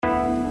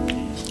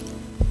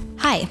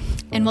Hi,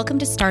 and welcome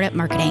to Startup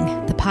Marketing,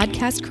 the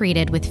podcast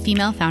created with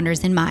female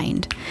founders in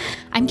mind.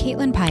 I'm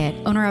Caitlin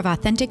Pyatt, owner of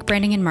Authentic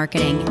Branding and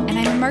Marketing, and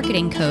I'm a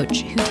marketing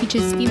coach who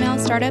teaches female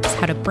startups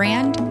how to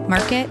brand,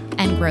 market,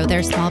 and grow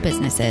their small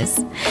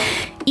businesses.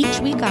 Each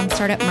week on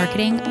Startup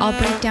Marketing, I'll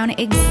break down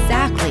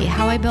exactly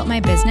how I built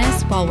my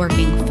business while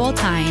working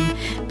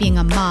full-time, being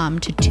a mom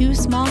to 2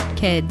 small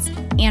kids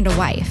and a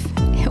wife.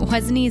 It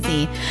wasn't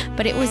easy,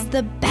 but it was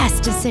the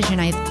best decision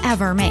I've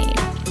ever made.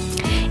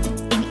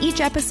 In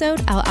each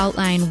episode, I'll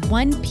outline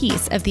one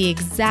piece of the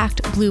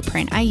exact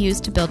blueprint I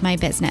used to build my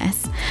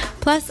business.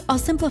 Plus, I'll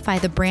simplify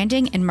the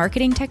branding and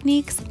marketing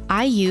techniques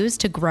I use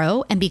to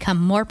grow and become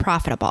more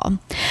profitable.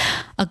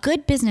 A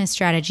good business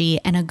strategy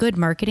and a good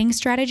marketing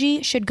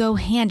strategy should go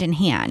hand in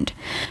hand.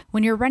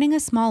 When you're running a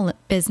small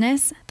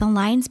business, the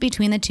lines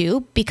between the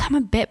two become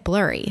a bit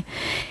blurry.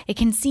 It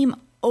can seem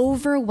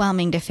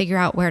overwhelming to figure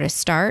out where to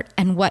start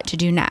and what to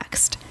do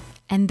next.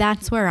 And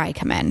that's where I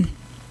come in.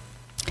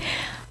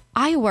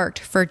 I worked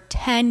for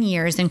 10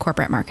 years in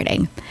corporate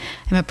marketing.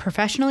 I'm a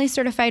professionally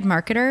certified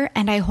marketer,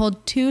 and I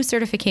hold 2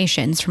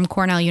 certifications from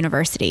Cornell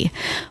University,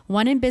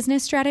 one in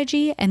business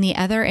strategy and the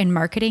other in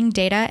marketing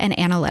data and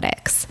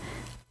analytics.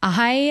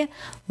 I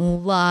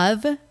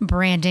love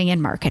branding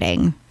and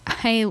marketing.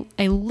 I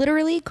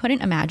literally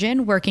couldn't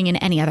imagine working in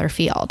any other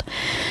field.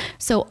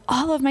 So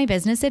all of my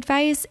business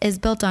advice is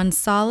built on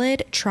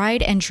solid,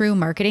 tried and true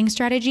marketing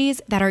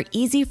strategies that are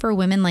easy for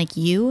women like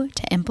you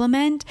to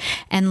implement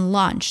and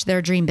launch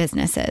their dream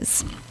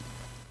businesses.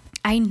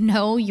 I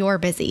know you're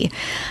busy.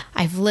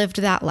 I've lived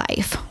that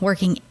life,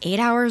 working 8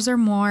 hours or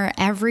more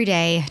every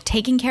day,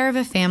 taking care of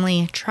a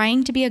family,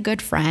 trying to be a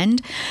good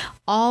friend,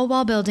 all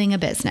while building a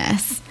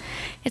business.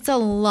 It's a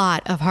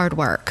lot of hard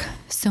work.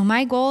 So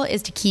my goal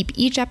is to keep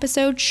each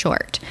episode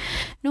short,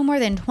 no more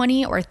than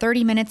 20 or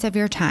 30 minutes of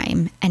your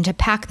time, and to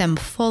pack them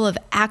full of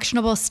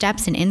actionable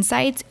steps and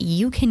insights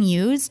you can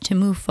use to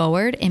move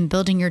forward in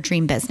building your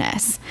dream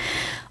business.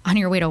 On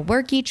your way to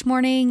work each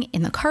morning,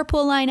 in the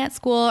carpool line at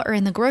school, or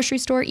in the grocery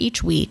store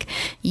each week,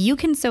 you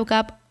can soak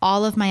up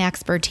all of my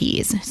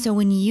expertise. So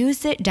when you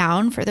sit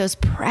down for those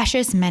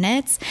precious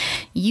minutes,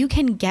 you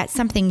can get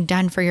something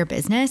done for your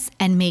business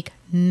and make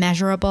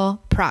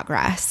measurable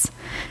progress.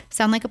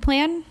 Sound like a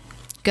plan?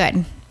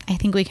 Good. I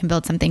think we can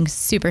build something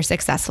super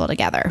successful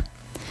together.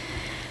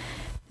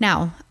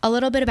 Now, a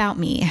little bit about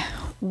me.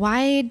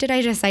 Why did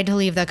I decide to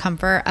leave the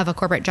comfort of a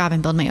corporate job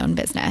and build my own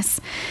business?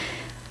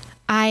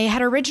 I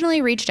had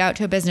originally reached out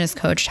to a business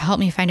coach to help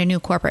me find a new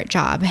corporate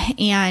job.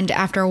 And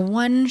after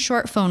one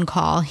short phone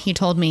call, he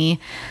told me,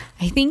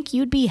 I think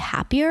you'd be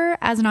happier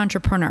as an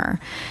entrepreneur.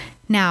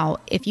 Now,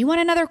 if you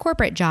want another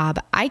corporate job,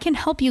 I can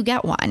help you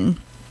get one.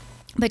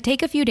 But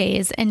take a few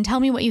days and tell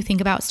me what you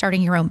think about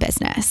starting your own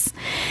business.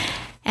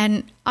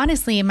 And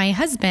honestly, my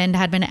husband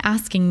had been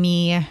asking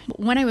me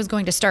when I was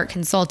going to start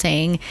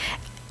consulting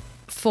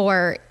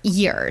for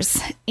years.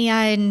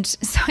 And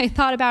so I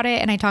thought about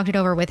it and I talked it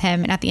over with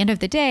him. And at the end of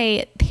the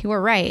day, they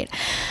were right.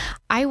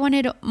 I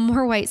wanted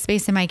more white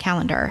space in my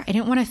calendar. I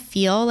didn't want to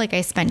feel like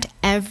I spent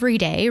every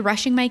day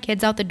rushing my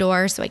kids out the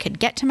door so I could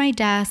get to my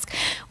desk,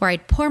 where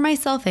I'd pour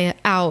myself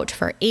out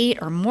for 8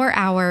 or more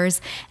hours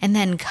and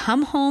then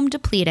come home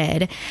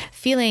depleted,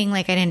 feeling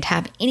like I didn't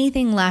have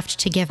anything left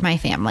to give my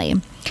family.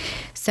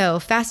 So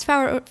fast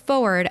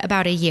forward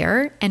about a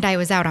year and I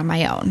was out on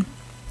my own.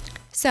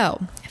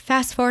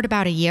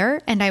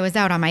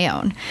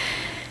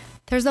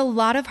 There's a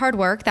lot of hard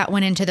work that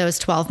went into those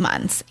 12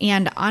 months.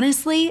 And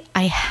honestly,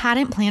 I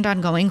hadn't planned on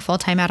going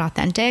full-time at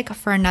Authentic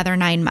for another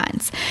 9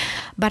 months.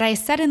 But I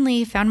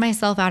suddenly found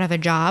myself out of a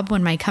job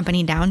when my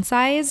company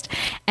downsized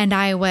and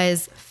I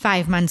was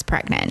 5 months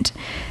pregnant.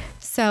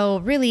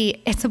 So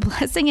really, it's a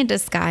blessing in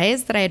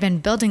disguise that I had been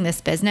building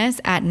this business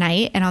at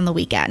night and on the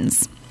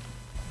weekends.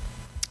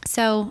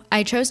 So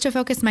I chose to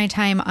focus my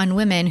time on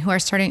women who are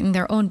starting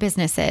their own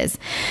businesses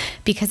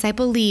because I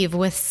believe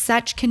with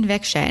such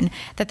conviction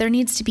that there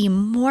needs to be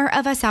more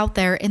of us out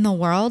there in the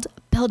world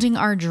building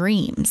our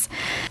dreams.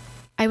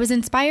 I was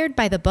inspired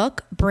by the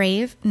book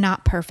Brave,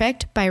 Not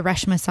Perfect by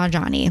Reshma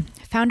Saujani,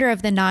 founder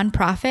of the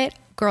nonprofit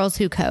Girls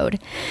Who Code.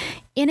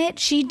 In it,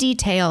 she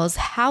details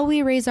how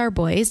we raise our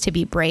boys to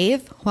be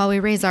brave while we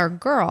raise our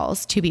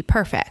girls to be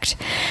perfect.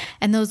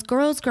 And those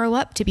girls grow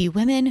up to be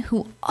women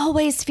who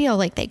always feel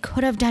like they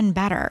could have done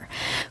better,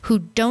 who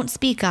don't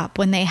speak up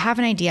when they have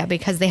an idea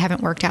because they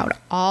haven't worked out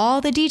all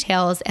the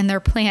details and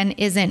their plan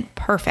isn't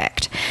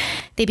perfect.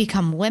 They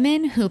become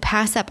women who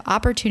pass up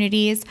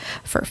opportunities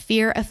for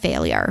fear of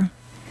failure.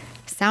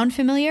 Sound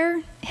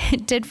familiar?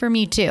 It did for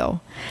me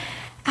too.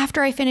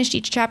 After I finished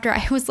each chapter,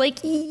 I was like,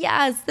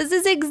 yes, this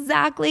is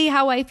exactly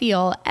how I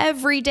feel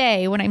every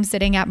day when I'm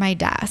sitting at my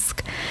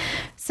desk.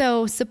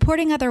 So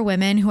supporting other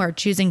women who are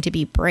choosing to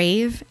be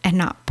brave and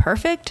not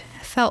perfect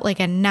felt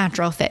like a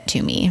natural fit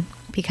to me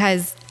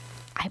because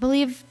I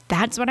believe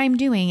that's what I'm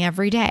doing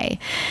every day.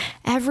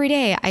 Every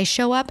day I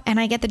show up and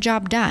I get the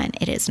job done.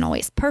 It isn't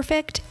always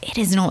perfect. It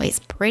isn't always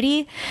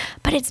pretty,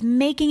 but it's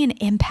making an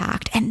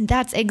impact. And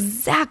that's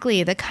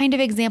exactly the kind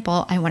of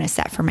example I want to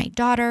set for my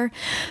daughter,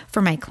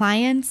 for my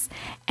clients.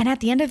 And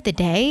at the end of the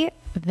day,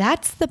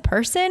 that's the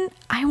person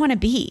I want to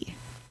be.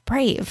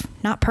 Brave,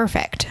 not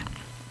perfect.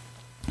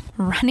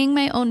 Running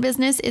my own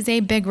business is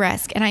a big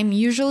risk, and I'm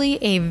usually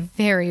a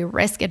very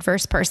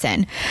risk-averse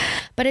person,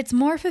 but it's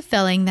more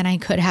fulfilling than I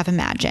could have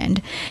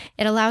imagined.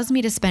 It allows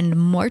me to spend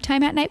more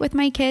time at night with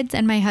my kids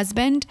and my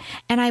husband,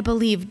 and I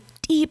believe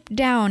deep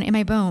down in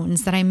my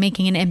bones that I'm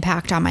making an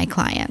impact on my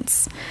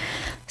clients.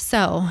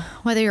 So,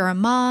 whether you're a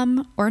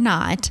mom or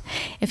not,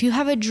 if you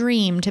have a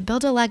dream to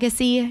build a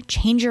legacy,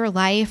 change your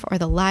life or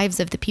the lives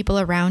of the people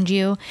around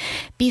you,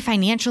 be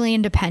financially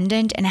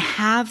independent, and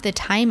have the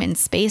time and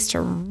space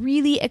to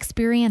really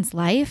experience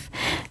life,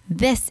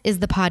 this is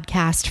the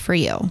podcast for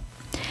you.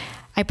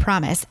 I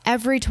promise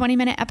every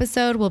 20-minute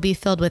episode will be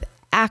filled with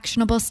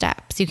actionable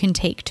steps you can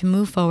take to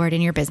move forward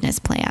in your business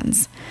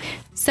plans.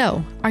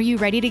 So, are you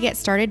ready to get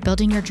started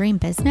building your dream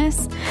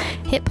business?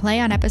 Hit play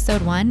on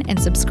episode 1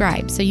 and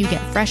subscribe so you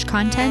get fresh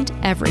content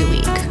every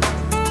week.